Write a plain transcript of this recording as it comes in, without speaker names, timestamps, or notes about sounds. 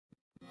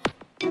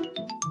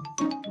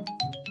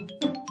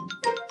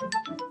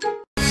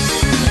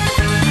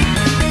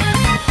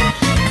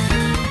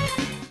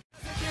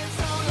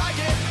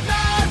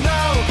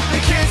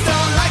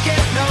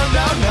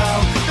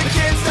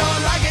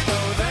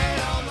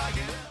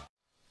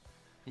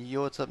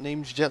what's up?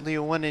 Name's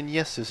Gently01, and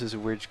yes, this is a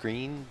weird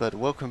screen, but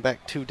welcome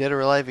back to Dead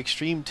or Alive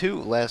Extreme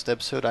 2. Last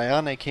episode,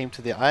 Ayane came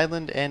to the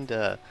island,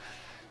 and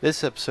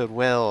this episode,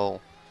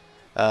 well,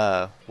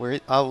 I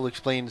will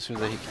explain as soon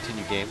as I hit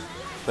continue game.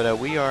 But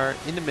we are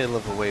in the middle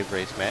of a wave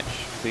race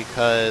match,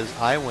 because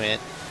I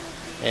went,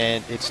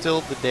 and it's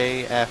still the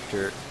day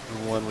after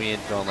the one we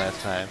ended on last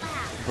time.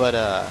 But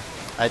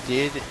I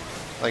did,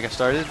 like I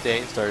started the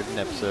day, started an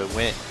episode,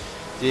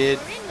 did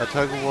a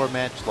tug-of-war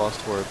match,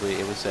 lost horribly,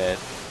 it was sad.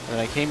 And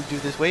I came to do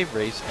this wave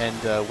race,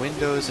 and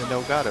Windows and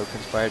Elgato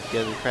conspired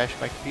together to crash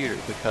my computer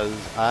because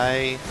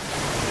I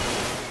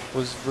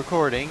was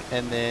recording,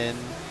 and then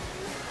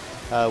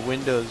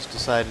Windows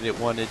decided it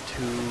wanted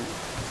to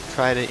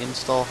try to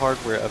install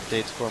hardware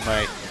updates for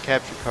my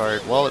capture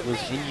card while it was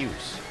in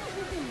use.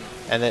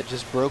 And that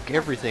just broke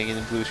everything and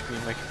then blue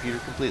screened my computer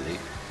completely.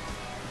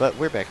 But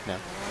we're back now.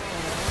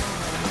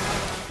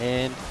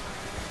 And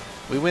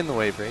we win the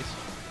wave race.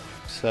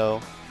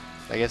 So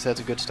I guess that's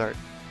a good start.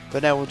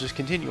 But now we'll just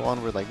continue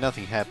onward like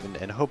nothing happened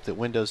and hope that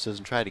Windows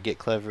doesn't try to get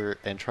clever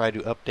and try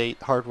to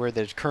update hardware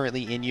that is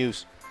currently in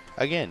use.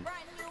 Again,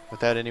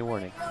 without any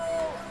warning.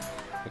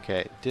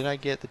 Okay, did I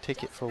get the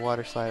ticket for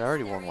water slide? I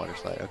already won water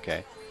slide,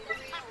 okay.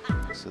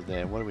 So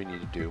then, what do we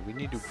need to do? We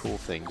need to do cool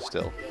things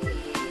still.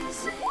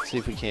 See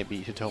if we can't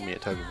beat Hitomi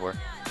at tug-of-war.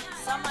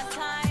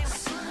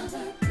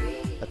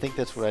 I think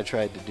that's what I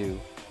tried to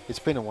do. It's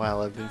been a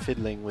while. I've been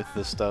fiddling with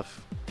this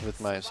stuff, with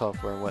my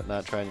software and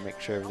whatnot, trying to make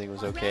sure everything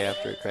was okay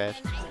after it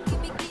crashed.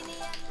 Okay.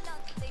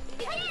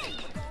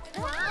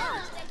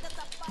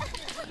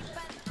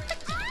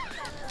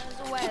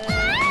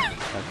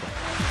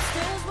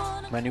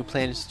 My new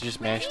plan is to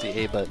just mash the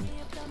A button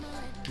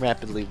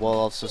rapidly while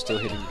also still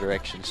hitting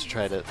directions to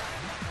try to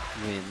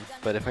win.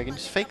 But if I can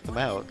just fake them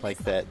out like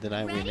that, then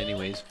I win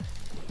anyways.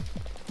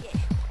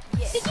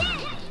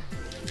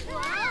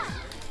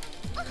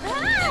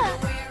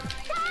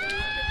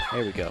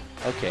 There we go.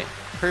 Okay.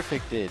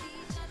 Perfect did.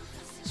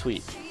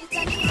 Sweet.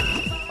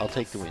 I'll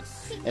take the win.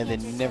 And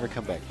then never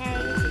come back.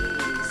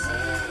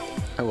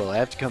 Oh well, I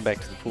have to come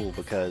back to the pool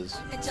because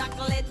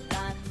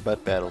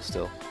butt battle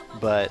still.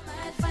 But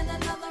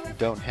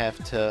don't have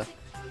to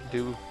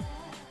do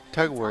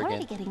tug-of-war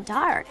again. It's already getting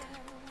dark.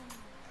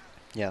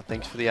 Yeah,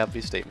 thanks for the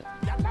obvious statement.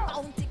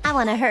 I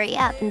want to hurry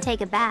up and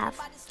take a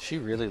bath. She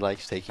really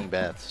likes taking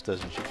baths,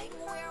 doesn't she?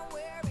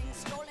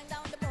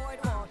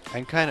 I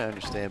can kind of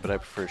understand, but I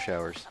prefer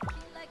showers.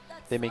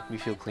 They make me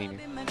feel cleaner.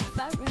 And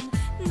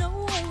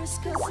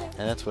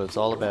that's what it's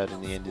all about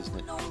in the end, isn't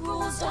it?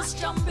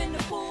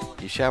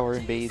 You shower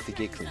and bathe to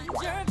get clean.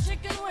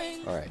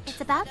 Alright.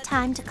 It's about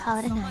time to call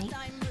it a night.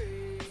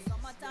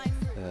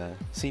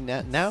 See,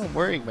 now I'm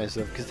worrying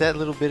myself, because that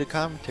little bit of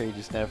commentary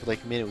just now for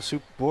like a minute was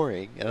super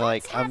boring. And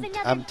like,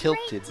 I'm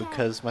tilted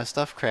because my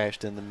stuff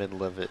crashed in the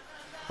middle of it,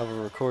 of a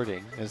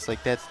recording. And it's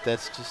like, that's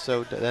just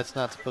so, that's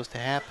not supposed to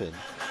happen.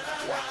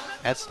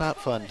 That's not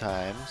fun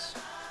times.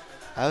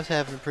 I was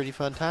having a pretty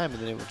fun time,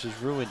 and then it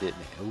just ruined it.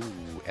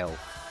 Ooh, elf.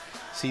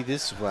 See,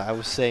 this is what I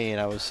was saying.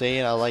 I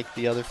I like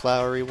the other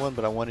flowery one,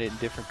 but I wanted it in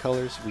different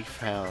colors. We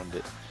found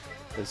it.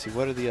 Let's see,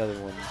 what are the other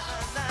ones?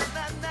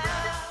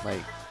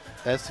 Like,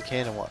 that's the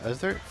can of water. Is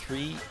there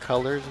 3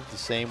 colors of the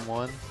same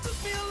one?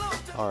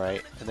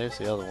 Alright, and there's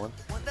the other one.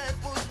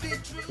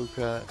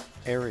 Puka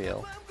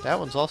Ariel. That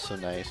one's also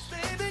nice.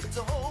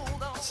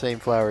 Same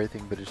flowery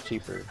thing, but it's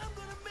cheaper.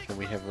 Then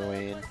we have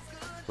Rowan.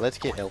 Let's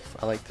get Elf.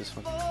 I like this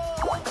one.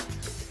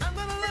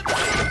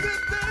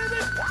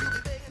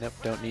 Nope,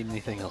 don't need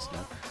anything else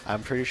now.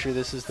 I'm pretty sure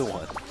this is the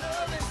one.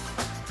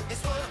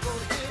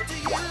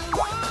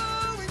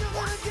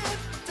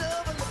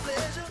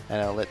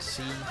 And now let's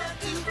see.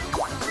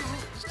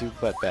 Let's do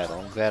butt battle.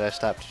 I'm glad I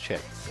stopped to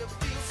check.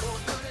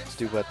 Let's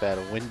do butt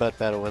battle. Win butt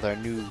battle with our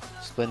new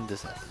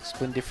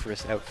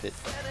splendiferous outfit.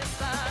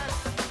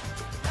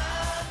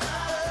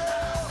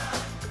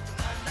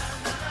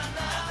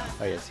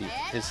 Oh yeah, see,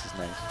 this is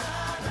nice.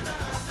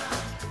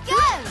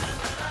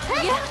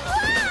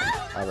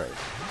 Alright.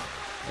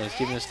 And it's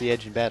giving us the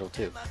edge in battle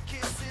too.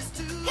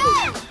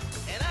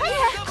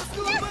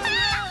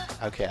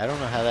 Okay, I don't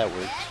know how that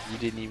works. You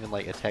didn't even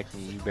like attack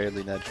me, you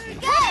barely nudged me.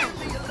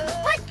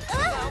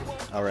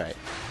 Alright.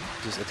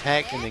 Just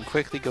attack and then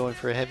quickly go in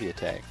for a heavy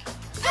attack.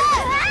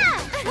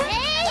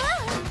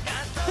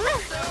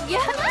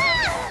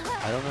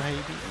 I don't know how you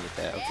beat me with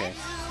that, okay.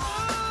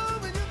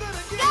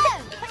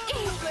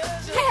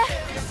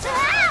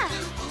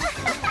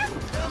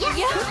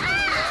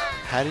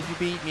 How did you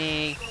beat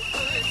me?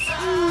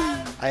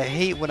 I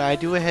hate when I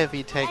do a heavy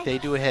attack, they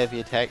do a heavy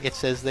attack, it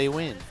says they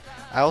win.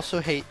 I also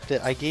hate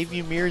that I gave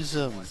you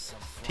Mirzum,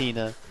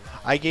 Tina.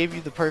 I gave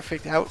you the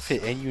perfect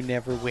outfit and you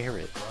never wear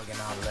it.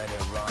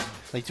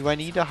 Like, do I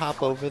need to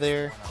hop over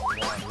there?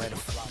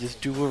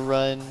 Just do a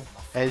run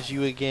as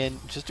you again.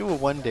 Just do a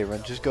one-day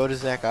run. Just go to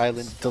Zack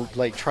Island,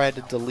 like try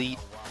to delete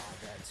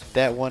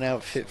that one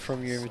outfit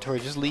from your inventory.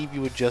 Just leave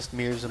you with just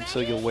Mirzum so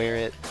you'll wear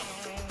it.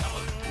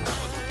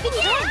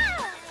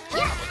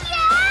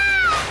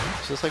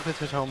 just like with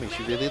Hitomi,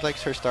 she really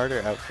likes her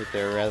starter outfit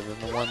there rather than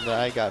the one that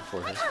I got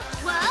for her.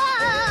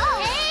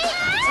 Whoa!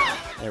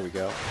 Hey! There we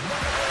go.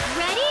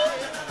 Ready?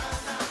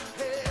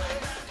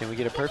 Can we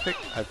get a perfect?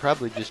 I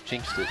probably just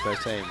jinxed it by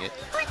saying it.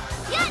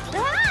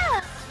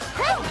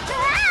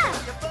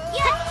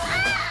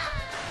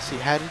 See,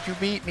 how did you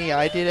beat me?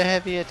 I did a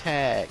heavy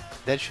attack.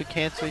 That should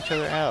cancel each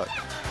other out.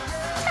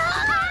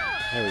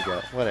 There we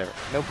go. Whatever.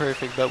 No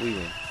perfect, but we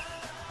win.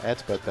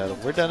 That's butt battle.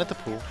 We're done at the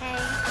pool.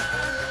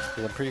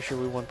 I'm pretty sure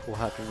we won pool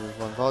hopping, we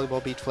won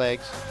volleyball, beach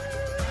flags,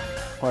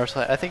 water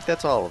slide. I think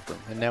that's all of them.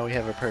 And now we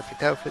have our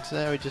perfect outfits. So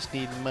now we just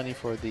need money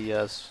for the,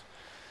 I was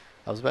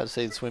about to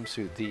say the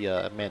swimsuit,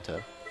 the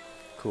manta.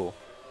 Cool.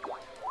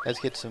 Let's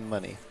get some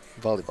money.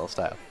 Volleyball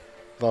style.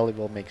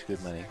 Volleyball makes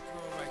good money.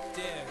 Right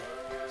there.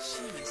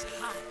 She is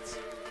hot.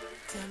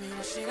 Tell me,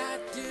 what should I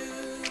do?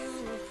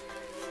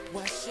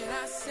 What should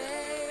I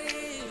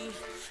say?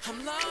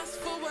 I'm lost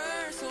for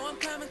words, so I'm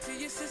coming to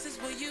your sisters.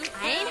 Will you?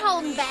 I ain't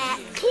holding back.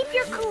 Keep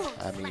your cool.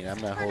 I mean, I'm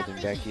not holding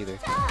back either.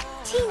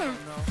 Tina.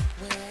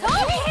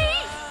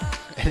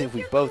 And then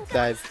we both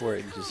dive for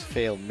it and just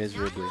fail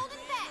miserably.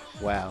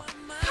 Wow.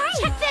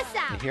 Check this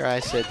out. And here I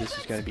said this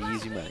was going to be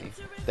easy money.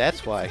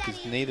 That's why,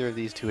 because neither of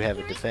these two have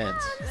a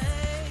defense.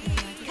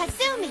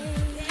 Kasumi.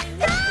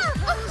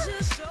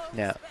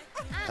 Now,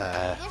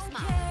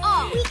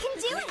 Oh, we can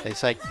do it. they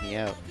psyched me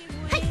out.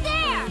 Right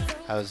there.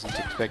 I wasn't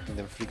expecting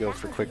them to go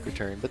for quick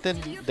return, but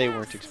then they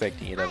weren't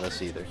expecting it of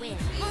us either. Good.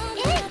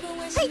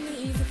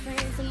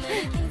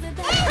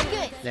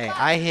 Dang,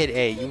 I hit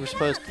A. You were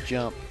supposed to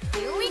jump.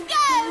 Here we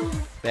go.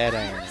 Bad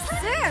Ayane.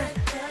 Sir.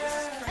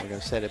 We're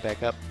going to set it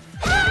back up.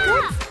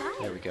 Good.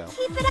 There we go.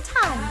 Keep it a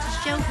time to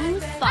show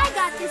who's boss. I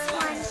got this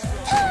one.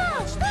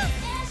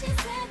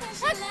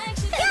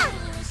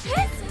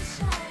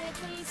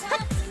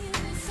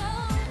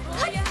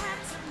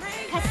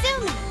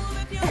 Kasumi.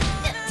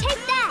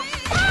 Take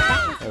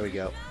that. There we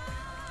go.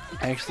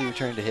 I actually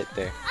returned a hit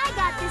there. I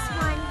got this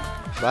one.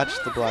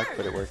 Botched the block,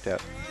 but it worked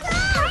out.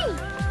 Hey.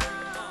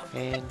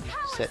 And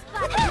set.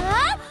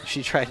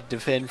 She tried to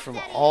defend from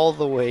all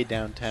the way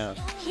downtown.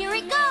 Here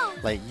it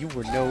goes. Like, you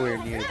were nowhere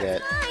near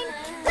that.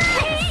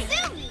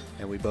 Kasumi.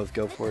 And we both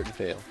go for it and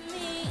fail.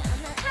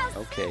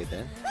 Okay,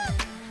 then.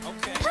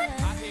 Okay,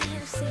 I hear you.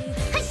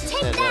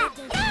 Take that.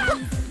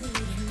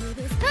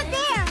 Good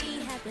there.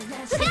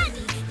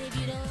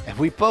 And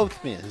we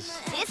both miss.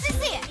 This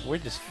is it. We're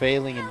just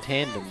failing in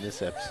tandem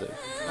this episode.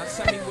 Now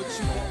tell me what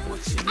you want,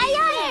 what you need.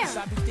 Ayane. 'Cause I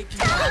be thinking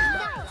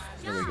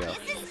Here we go.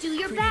 Do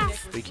your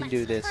best. We can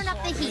do this. Turn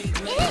up the heat.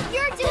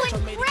 You're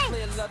doing great.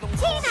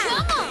 Tina.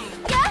 Come on.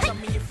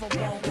 tell me if I'm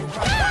wrong or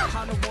right.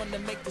 I don't want to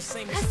make the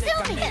same mistake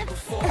I made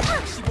before.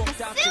 She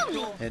walked out the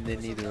door. And then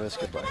neither of us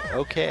could buy.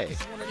 Okay.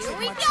 Here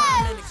we go.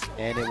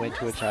 And it went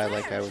to a tie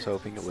like I was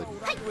hoping it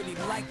wouldn't. Really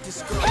like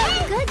this girl.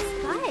 Good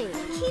fight.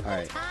 Keep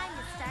Alright.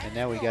 And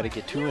now we gotta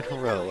get 2 in a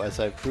row, as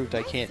I've proved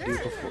I can't do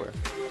before.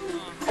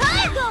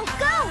 Go,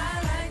 go.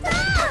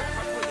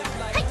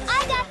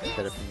 I got this.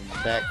 Set it from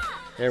the back.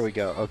 There we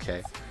go.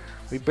 Okay.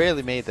 We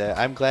barely made that.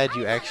 I'm glad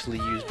you actually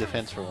used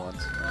defense for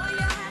once.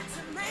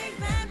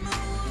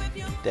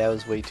 That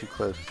was way too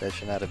close. That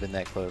should not have been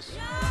that close.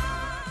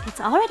 It's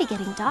already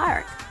getting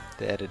dark.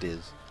 That it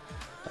is.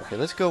 Okay,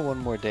 let's go one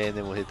more day and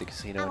then we'll hit the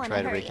casino and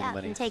try to rake in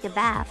money. And take a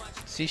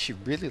bath. See, she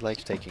really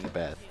likes taking a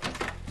bath.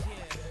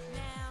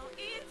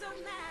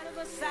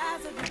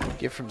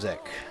 Gift from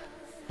Zek.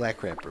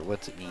 Black rapper,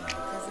 what's it mean?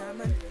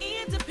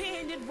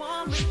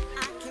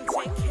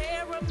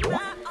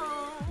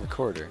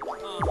 Recorder.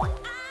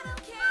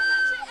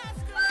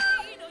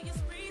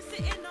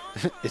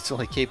 It's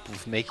only capable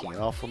of making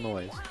an awful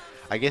noise.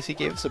 I guess he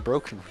gave us a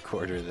broken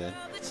recorder then.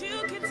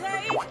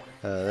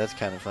 That's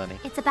kind of funny.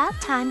 It's about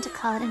time to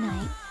call it a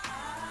night.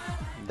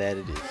 That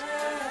it is.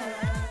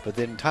 But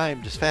then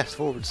time just fast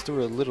forwards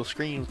through a little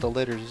screen with the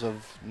letters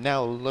of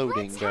now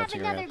loading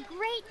bouncing around.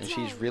 And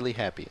she's really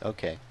happy.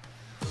 Okay.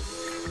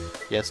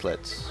 Yes,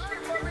 let's.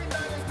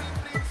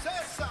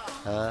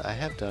 I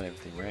have done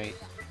everything right.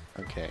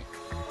 Okay.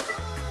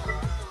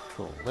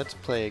 Cool. Let's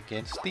play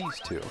against these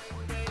two.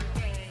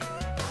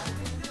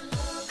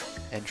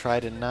 And try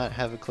to not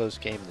have a close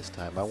game this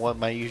time. I want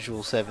my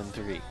usual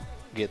 7-3.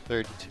 Get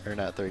 32, or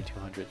not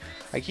 3,200.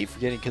 I keep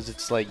forgetting because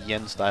it's like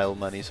yen style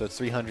money, so it's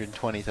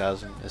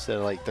 320,000 instead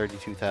of like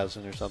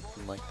 32,000 or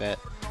something like that.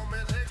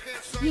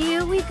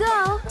 Here we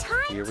go.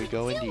 Here we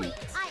go indeed.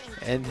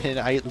 And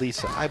then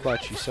Lisa, I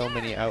bought you so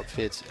many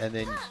outfits, and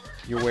then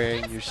you're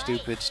wearing your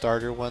stupid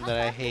starter one that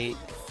I hate.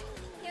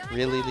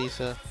 Really,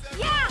 Lisa?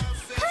 Yeah.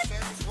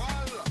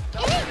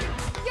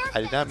 I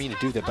did not mean to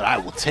do that, but I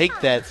will take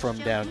that from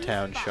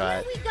downtown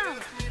shot. Here we go.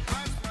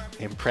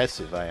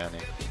 Impressive,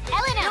 Ayane.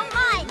 Ellen, don't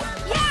mind.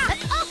 Yeah.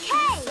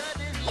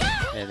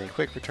 Okay. And then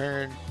quick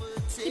return.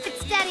 Keep it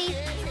steady.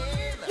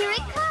 Here it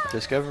comes.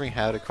 Discovering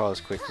how to cause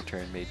quick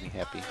return made me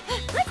happy.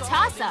 Good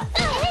toss-up.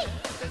 Hey.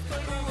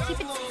 Keep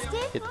it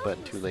steady. Hit the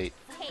button too late.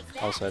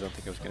 Also, I don't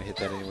think I was going to hit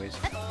that anyways.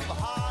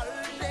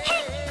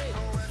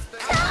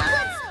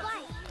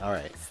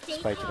 Alright,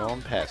 spike it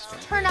on past me.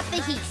 Turn up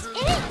the heat.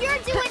 Idiot, you're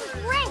doing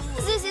great.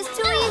 This is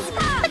too easy.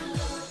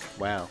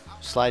 Wow,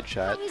 slide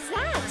shot. How is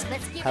that?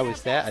 Let's give How it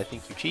is that? I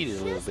think you cheated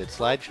a little bit.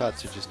 Slide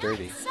shots are just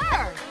dirty.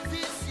 Sir. You're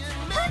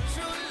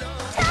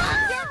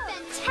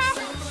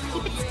fantastic.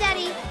 Keep it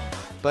steady.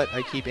 But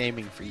I keep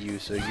aiming for you,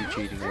 so you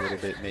cheating a little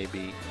bit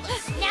maybe.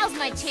 Now's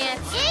my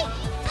chance.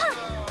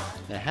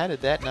 Now how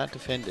did that not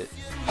defend it?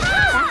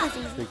 That was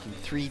easy. Freaking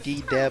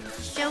 3D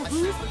depth, Show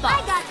who's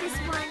boss. I got this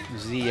one.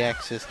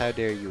 Z-axis, how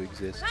dare you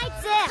exist? Right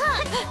there.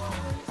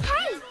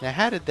 Hey. Now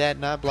how did that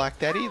not block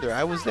that either?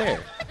 I was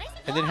there.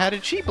 And then how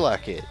did she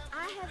block it?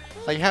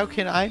 Like how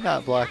can I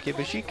not block it,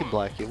 but she can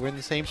block it? We're in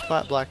the same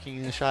spot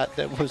blocking the shot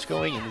that was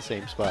going in the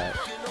same spot.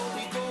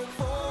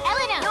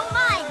 Elena, no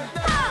mine.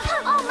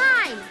 Oh,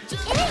 mine.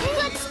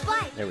 Good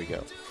spike. There we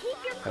go.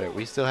 Alright,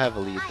 we still have a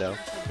lead though.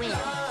 Win.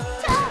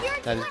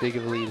 Not as big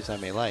of a lead as I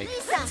may like.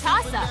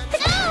 Toss up.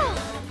 No.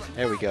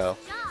 There we go.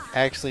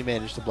 Actually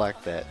managed to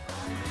block that.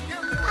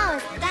 Oh,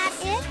 is that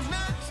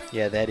it?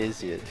 Yeah, that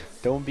is it.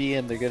 Don't be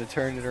in. They're going to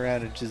turn it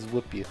around and just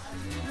whoop you.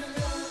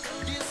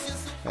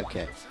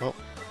 Okay. Well,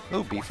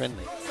 oh, be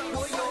friendly.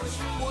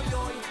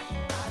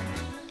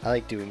 I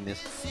like doing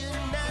this.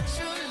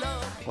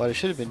 What I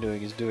should have been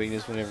doing is doing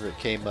this whenever it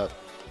came up,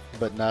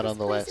 but not on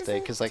the last day.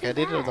 Because, like, I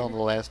did it on the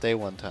last day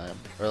one time.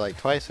 Or, like,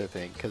 twice, I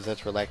think, because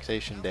that's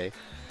relaxation day.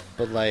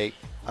 But, like,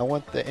 I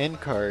want the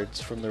end cards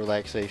from the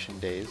relaxation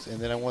days, and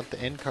then I want the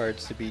end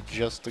cards to be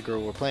just the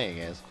girl we're playing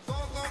as.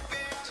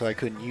 So I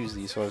couldn't use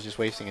these, so I was just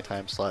wasting a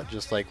time slot,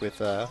 just like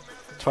with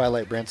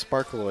Twilight brand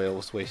Sparkle Oil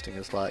was wasting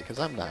a slot, because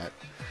I'm not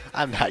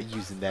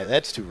using that.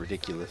 That's too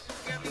ridiculous.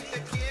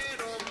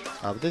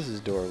 But this is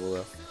adorable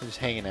though. We're just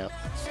hanging out.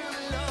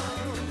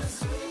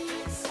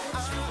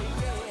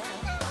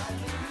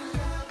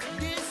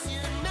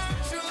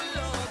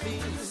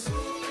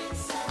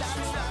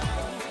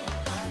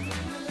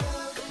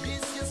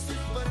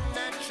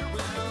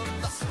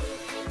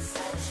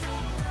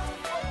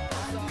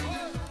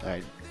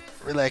 Alright,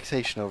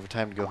 relaxation over,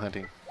 time to go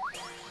hunting.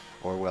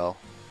 Or well,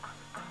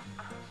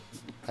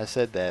 I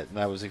said that and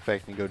I was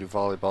expecting to go do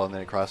volleyball and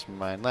then it crossed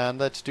my mind, nah,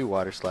 let's do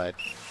water slide.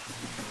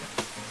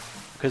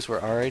 Because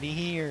we're already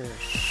here.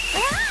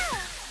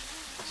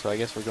 So I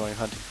guess we're going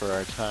hunting for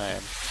our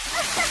time.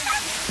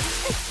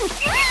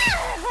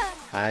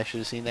 I should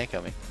have seen that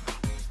coming.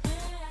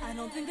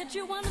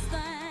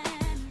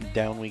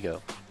 Down we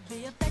go.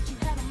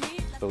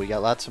 But we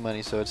got lots of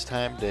money, so it's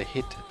time to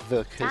hit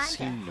the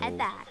casino.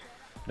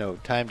 No,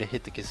 time to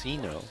hit the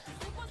casino.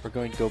 We're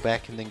going to go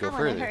back and then go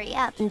further. Hurry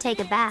up and take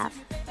a bath.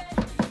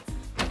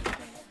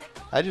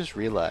 I just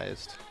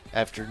realized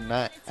after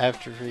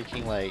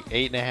freaking like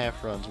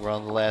 8.5 runs, we're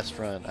on the last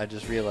run. I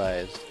just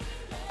realized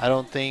I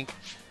don't think,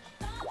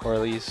 or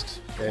at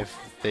least if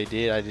they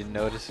did, I didn't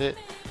notice it.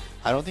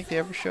 I don't think they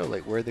ever show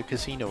like where the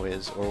casino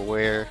is or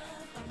where.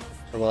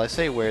 Well, I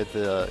say where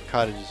the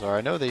cottages are.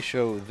 I know they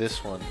show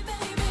this one,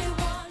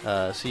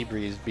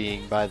 Seabreeze,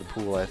 being by the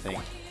pool, I think.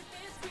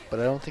 But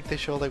I don't think they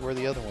show like where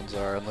the other ones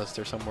are unless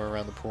they're somewhere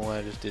around the pool and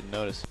I just didn't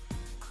notice.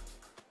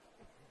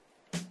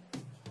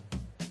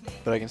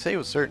 But I can say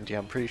with certainty,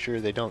 I'm pretty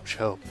sure they don't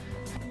show.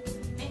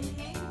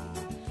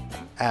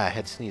 Ah, I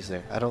had to sneeze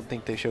there. I don't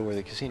think they show where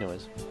the casino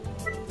is.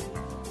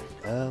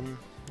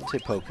 Let's say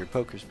poker.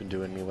 Poker's been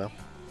doing me well.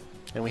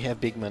 And we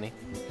have big money.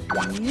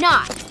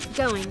 Not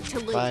going to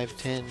lose. 5,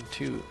 10,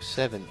 2,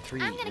 7, 3.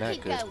 Not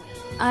good. Going.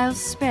 I'll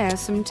spare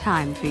some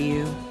time for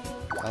you.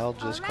 I'll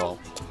just call.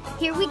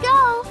 Here we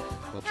go.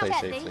 We'll play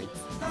safely.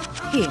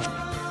 Here.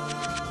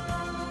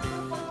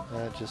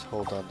 Just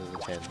hold on to the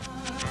 10.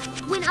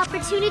 When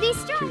opportunity 2,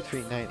 strikes.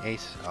 3, 9,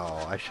 ace.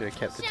 Oh, I should have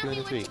kept the 2 and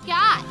the 3.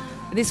 Got.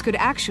 This could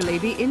actually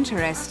be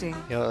interesting.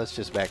 You know, let's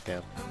just back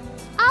down.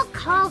 I'll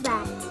call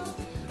that.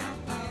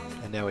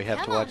 And now we have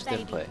to Come on, watch them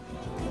baby. play.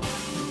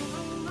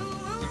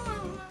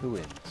 Who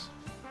wins?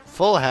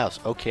 Full house.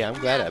 Okay, I'm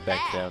glad I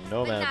backed down.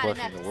 No amount of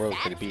bluffing in the world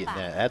could have beaten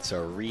that. That's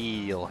a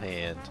real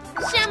hand.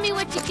 Show me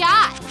what you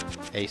got.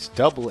 Ace,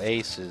 double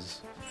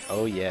aces.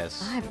 Oh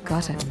yes. I've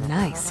got a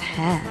nice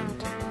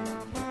hand.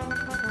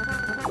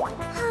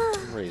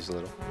 Raise a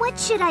little. What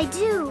should I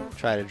do?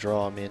 Try to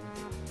draw him in.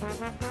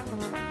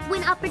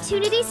 When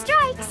opportunity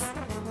strikes.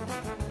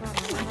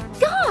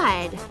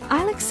 God.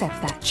 I'll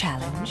accept that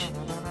challenge.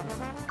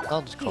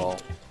 I'll just call.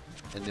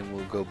 And then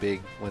we'll go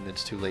big when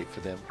it's too late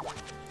for them.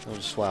 We'll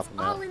just swap them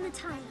All out. in the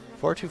time.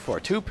 4, 2, 4.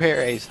 2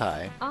 pair ace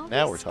high.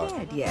 Now we're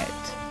talking. Yet.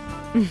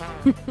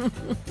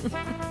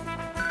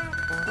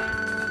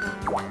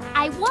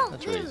 I won't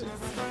Let's lose. raise it.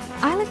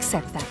 I'll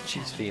accept that She's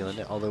challenge. feeling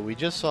it. Although we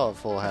just saw a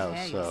full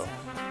house, so.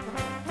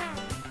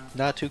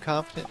 Not too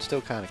confident,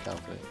 still kind of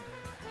confident.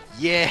 This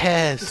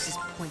Yes! is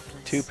pointless.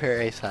 2 pair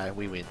ace high,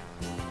 we win.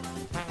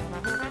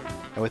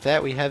 And with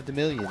that we have the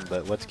million,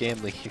 but what's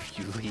gambling if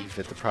you leave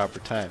at the proper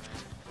time?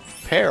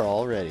 Pair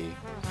already.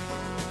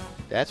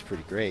 That's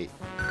pretty great.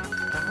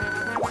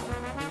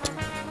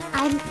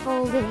 I'm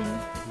folding.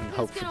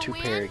 Hope for 2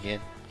 pair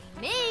again.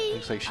 Me.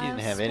 Looks like she I'll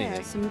didn't have spare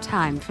anything. some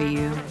time for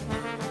you.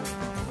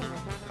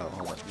 Oh,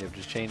 hold on. You have to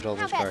just change all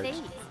How those about cards.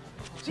 these?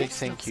 Say This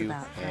thank looks you.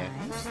 about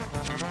And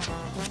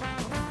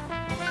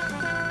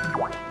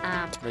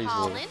raise a little.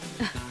 Calling.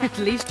 At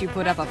least you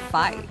put up a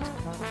fight.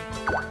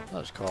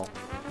 I'll just call.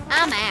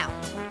 I'm out.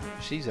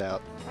 She's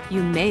out.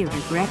 You may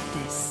regret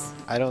this.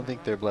 I don't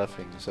think they're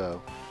bluffing,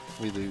 so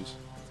we lose.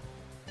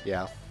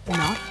 Yeah.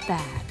 Not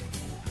bad.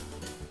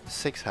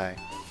 6 high.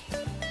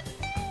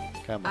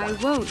 Come on. I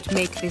won't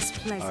make this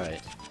pleasant.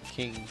 Alright.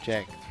 King,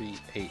 Jack, 3,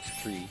 8,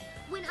 3.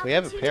 When We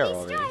have a pair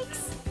opportunity already.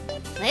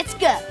 strikes. Let's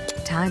go.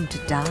 Time to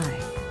die.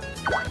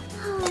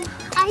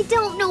 I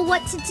don't know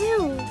what to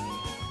do.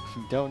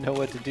 You don't know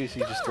what to do, so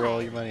you just throw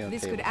all your money on the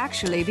This table. could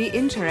actually be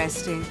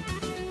interesting.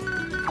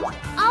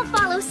 I'll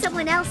follow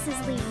someone else's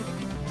lead.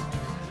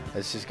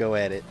 Let's just go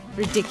at it.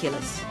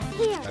 Ridiculous.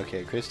 Here.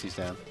 Okay, Christy's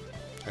down.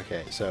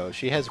 Okay, so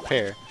she has a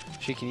pair.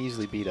 She can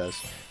easily beat us.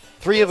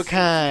 3 of a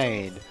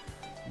kind!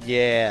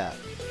 Yeah.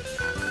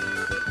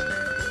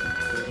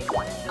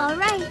 All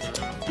right.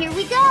 Here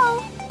we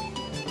go.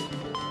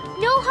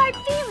 No hard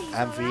feelings.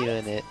 I'm all right?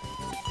 feeling it.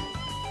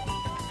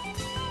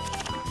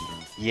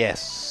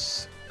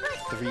 Yes.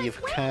 3 of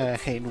a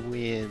kind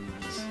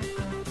wins.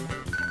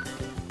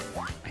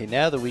 Okay,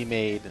 now that we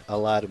made a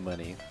lot of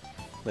money,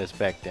 let's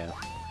back down.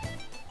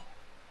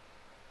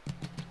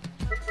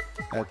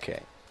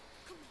 Okay.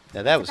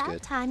 Now that was About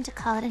good. time to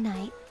call it a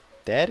night.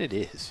 That it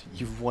is.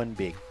 You've won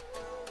big.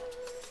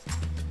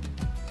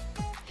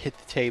 Hit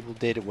the table,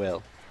 did it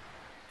well.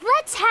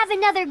 Let's have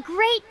another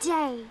great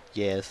day.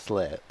 Yes,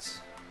 let's.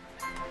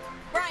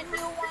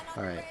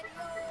 Alright.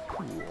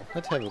 Cool.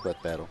 Let's have a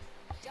butt battle.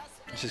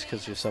 Just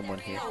because there's someone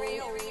here.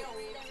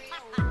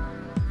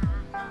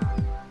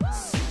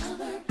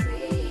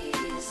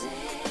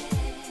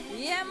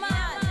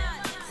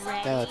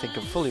 Now I think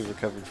I'm fully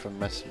recovered from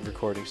my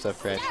recording stuff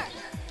crashing.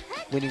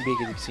 Winning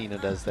big at the casino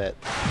does that.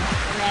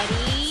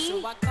 Ready?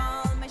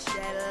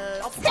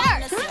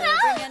 Start.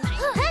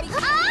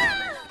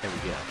 There we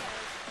go.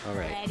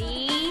 Alright.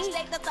 Ready?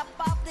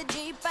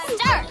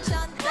 Start.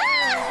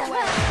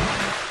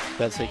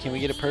 About to say, can we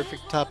get a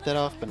perfect top that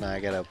off? But nah, I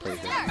got outplayed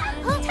there.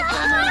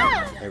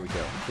 There we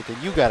go. But then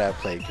you got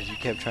outplayed because you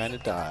kept trying to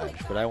dodge.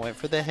 But I went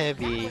for the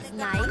heavy.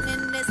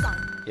 Nice.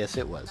 Yes,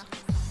 it was.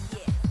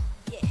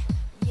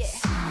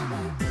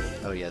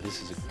 Oh yeah,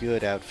 this is a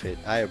good outfit.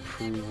 I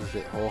approve of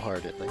it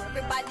wholeheartedly.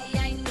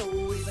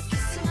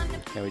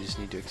 Now we just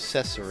need to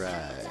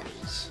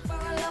accessorize.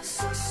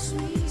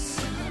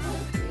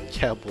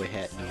 Cowboy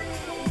hat, no.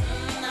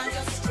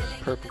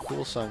 Purple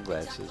cool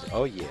sunglasses.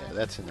 Oh yeah,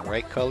 that's in the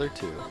right color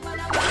too.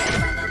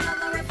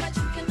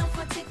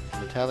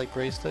 Metallic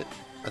bracelet.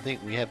 I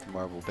think we have the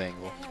marble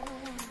bangle.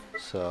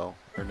 So,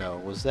 or no,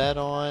 was that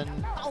on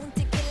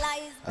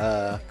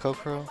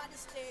Kokoro?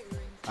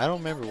 I don't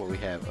remember what we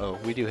have. Oh,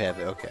 we do have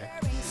it. Okay.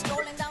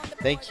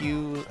 Thank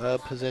you,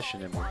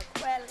 Possession Emerald.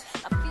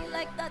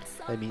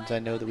 That means I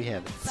know that we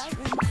have it.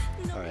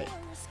 Alright.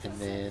 And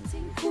then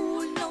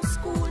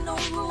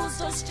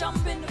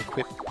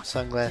equip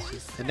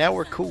sunglasses. And now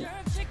we're cool.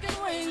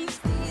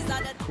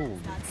 Cool.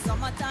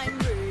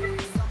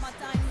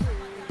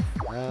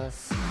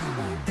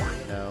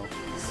 No.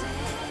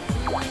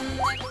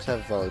 Let's have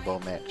a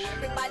volleyball match.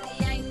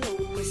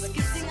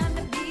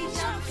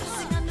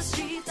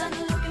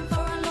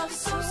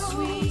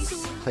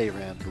 Play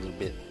around a little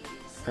bit.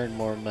 Earn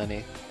more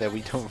money that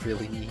we don't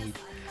really need.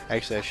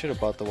 Actually, I should have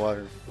bought the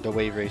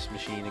wave race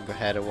machine and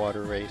had a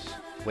water race.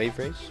 Wave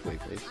race?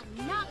 Wave race.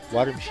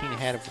 Water machine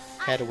had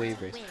a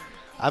wave race.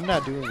 I'm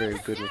not doing very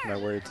good with my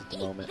words at the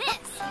moment.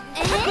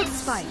 Good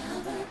spike.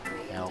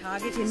 Ow.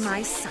 Target in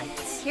my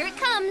sights. Here it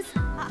comes.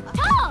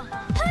 Oh!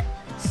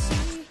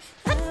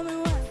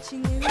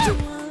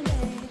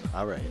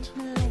 Alright.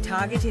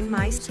 Target in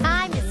my sights.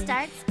 Time to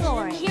start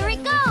exploring. Here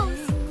it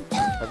goes.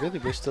 I really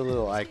wish the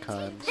little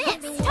icons This.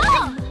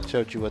 Oh!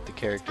 showed you what the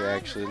character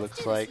actually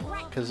looks like.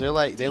 Because they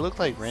look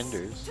like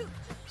renders.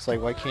 It's like,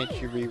 why can't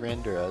you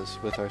re-render us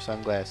with our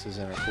sunglasses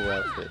and our cool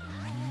outfit?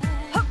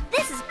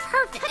 This is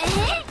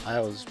perfect. I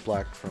was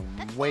blocked from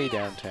way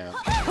downtown.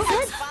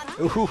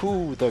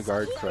 Ooh, the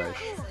guard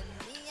crush.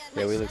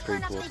 Yeah, we look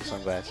pretty cool with the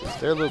sunglasses.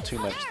 They're a little too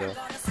much though.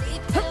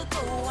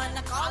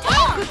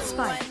 Good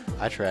spike.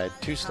 I tried.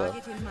 Too slow.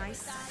 Target in my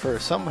sights. For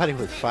somebody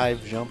with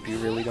 5 jump, you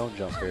really don't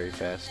jump very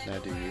fast, now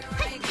do you?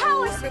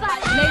 Power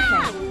spike.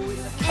 Mayfair.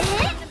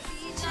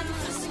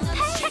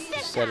 Check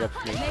this Set out.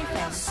 up me.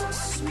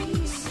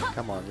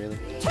 Come on, really?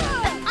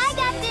 I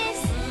got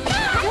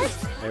this.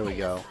 There we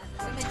go.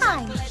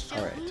 Time.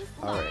 Alright,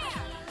 alright.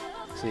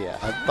 So yeah,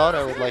 I thought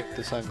I would like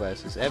the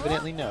sunglasses.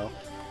 Evidently no.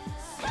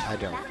 I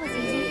don't. All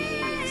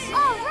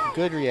right.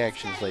 Good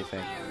reactions,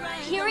 Layfang.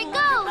 Here it goes.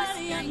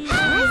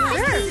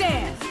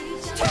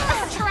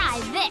 Try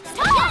this.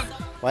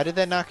 Why did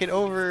that knock it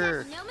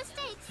over? No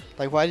mistakes.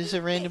 Like, why does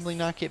it randomly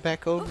knock it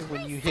back over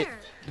when you hit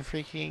the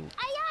freaking,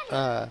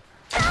 Oh!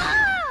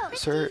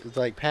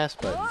 pass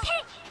button?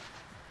 Take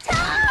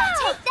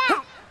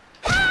that.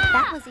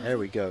 That was easy. There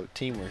we go.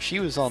 Teamwork. She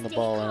was on the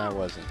ball and I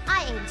wasn't.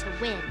 I aim to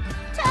win.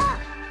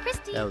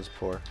 Christy. That was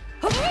poor.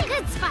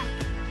 Good spike.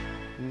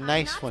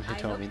 Nice one,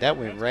 Hitomi. That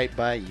went right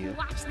by you.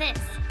 Watch this.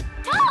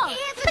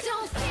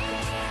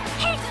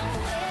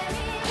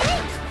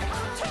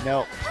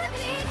 No.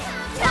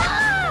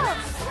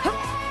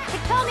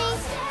 Tommy!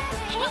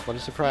 What a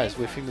surprise.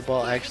 Whiffing the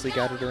ball actually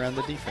got it around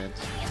the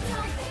defense.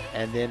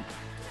 And then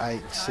I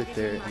sit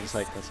there and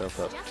psych myself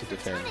up to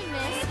defend.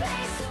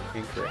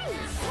 Incorrect.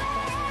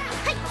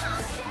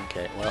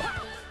 Okay, well,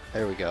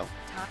 there we go.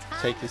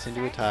 Take this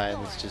into a tie.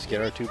 Let's just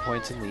get our 2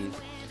 points and leave.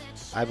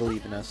 I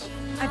believe in us.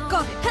 I've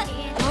got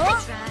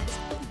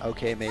it.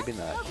 Okay, maybe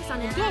not. Focus on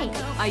the game.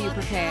 Are you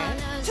prepared?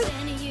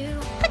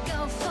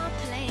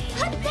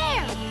 Hut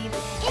there!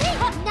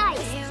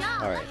 Nice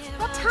job! Alright.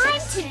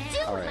 Time to do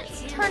Alright.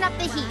 it! Turn up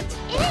the heat.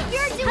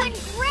 You're doing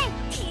great!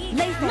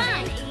 Lay there.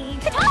 Mine!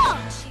 Oh!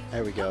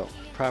 There we go.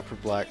 Proper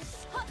block.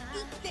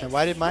 And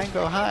why did mine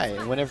go high?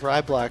 And whenever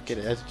I block it,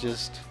 it's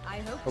just...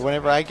 Or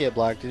whenever I get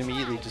blocked, it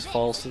immediately just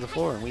falls to the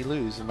floor and we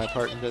lose, and my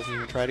partner doesn't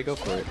even try to go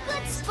for it.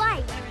 Good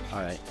spike!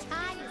 Alright.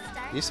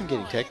 At least I'm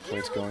getting tech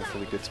points going for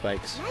the good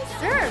spikes. Nice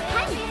serve!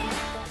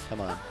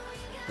 Come on.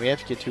 We have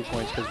to get 2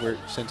 points because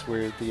since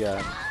we're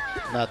the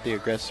not the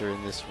aggressor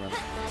in this run.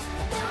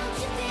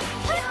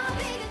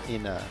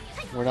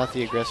 We're not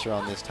the aggressor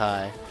on this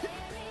tie.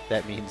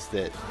 That means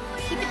that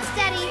Keep it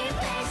steady.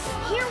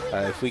 Here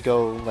we if we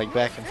go like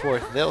back and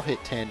forth, they'll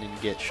hit 10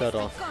 and get shut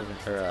off or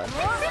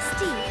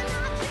Christy!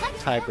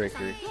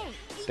 tiebreaker.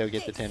 They'll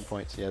get the 10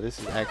 points. Yeah, this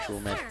is actual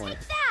match point.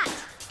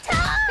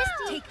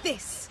 Christy! Take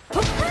this.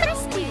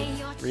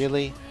 Christy!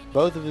 Really?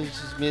 Both of us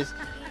just missed.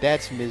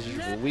 That's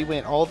miserable. We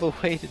went all the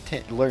way to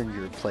 10. Learn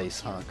your place,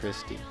 huh,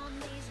 Christy?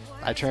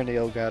 I turned the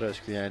Elgato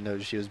screen. I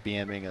noticed she was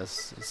BMing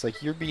us. It's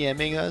like, you're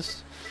BMing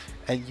us,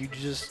 and you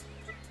just,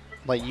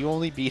 like, you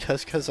only beat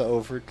us because of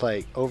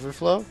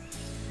overflow?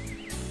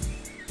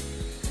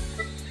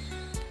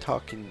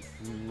 Talking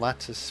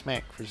lots of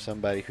smack for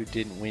somebody who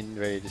didn't win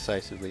very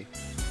decisively.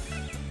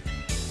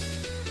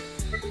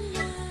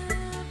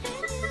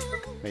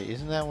 Wait,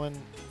 isn't that one?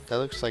 That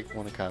looks like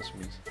one of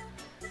Cosme's.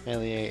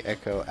 Melee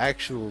Echo,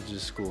 actual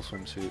just school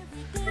swimsuit.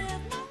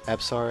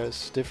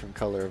 Apsaris, different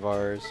color of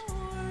ours.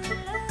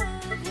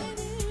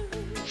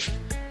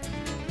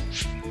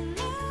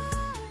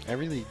 I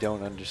really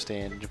don't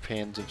understand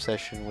Japan's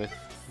obsession with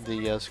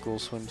the school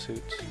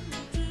swimsuits.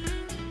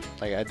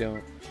 Like, I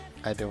don't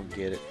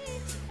get it.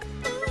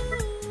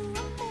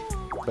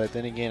 But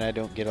then again, I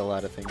don't get a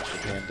lot of things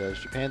Japan does.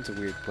 Japan's a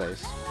weird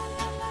place.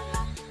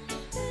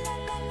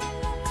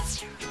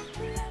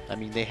 I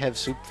mean, they have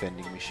soup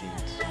vending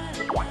machines.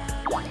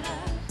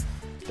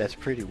 That's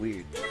pretty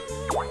weird.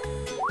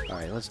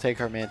 Alright, let's take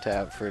our Manta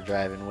out for a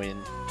drive and win.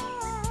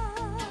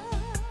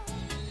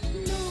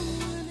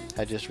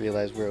 I just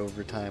realized we're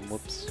over time.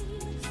 Whoops.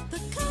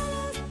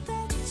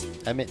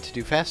 I meant to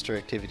do faster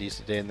activities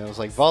today, and I was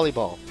like,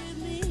 volleyball.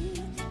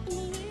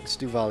 Let's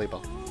do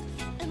volleyball.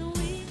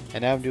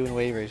 And now I'm doing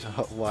wave race.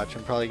 Watch,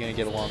 I'm probably going to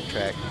get a long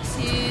track.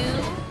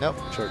 Nope,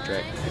 short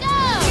track. Go! Here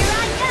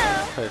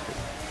I go! Perfect.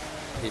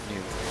 It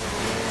knew.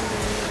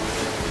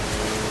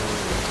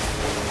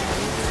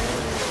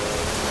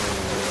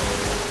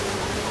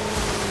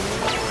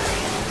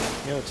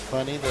 You know, it's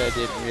funny that I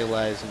didn't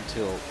realize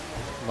until,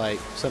 like,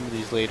 some of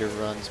these later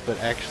runs, but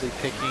actually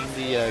picking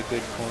the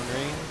good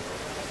cornering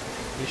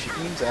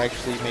machines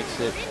actually makes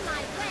it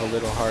a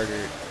little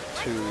harder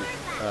to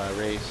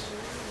race.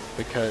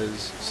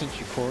 Because since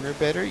you corner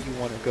better, you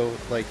want to go,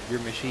 like,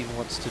 your machine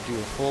wants to do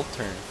a full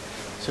turn.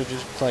 So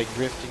just, like,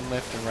 drifting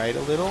left and right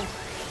a little,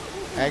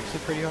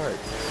 actually pretty hard.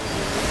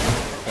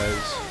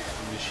 Because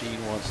the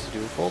machine wants to do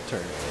a full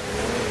turn.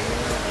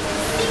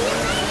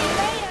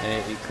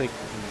 And it clicked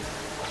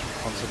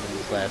on some of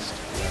these last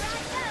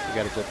ones. We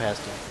gotta go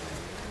past them.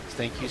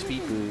 Thank you,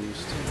 speed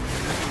boost.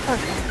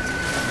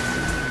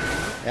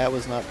 Perfect. That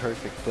was not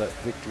perfect, but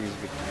victory is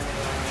victory.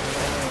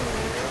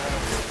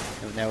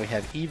 And now we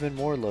have even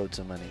more loads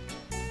of money.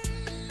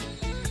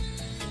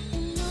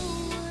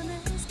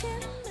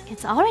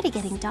 It's already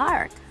getting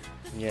dark.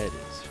 Yeah, it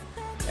is.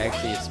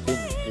 Actually,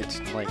 it's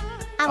like...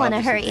 I want to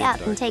obviously hurry been up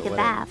dark, and take but a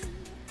whatever. bath.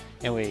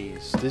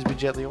 Anyways, this has been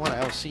Gently One.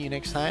 I will see you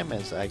next time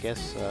as, I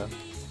guess,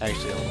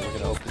 actually, we're going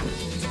to open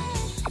this.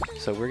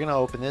 So we're going to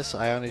open this.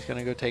 Ayane's going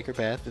to go take her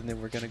bath, and then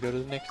we're going to go to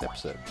the next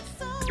episode.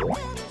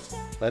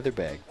 Leather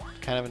bag.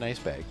 Kind of a nice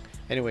bag.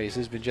 Anyways, this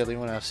has been Gently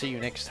One. I'll see you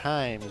next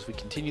time as we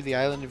continue the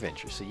island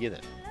adventure. See you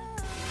then.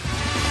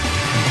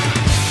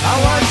 I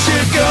want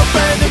your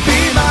girlfriend to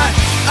be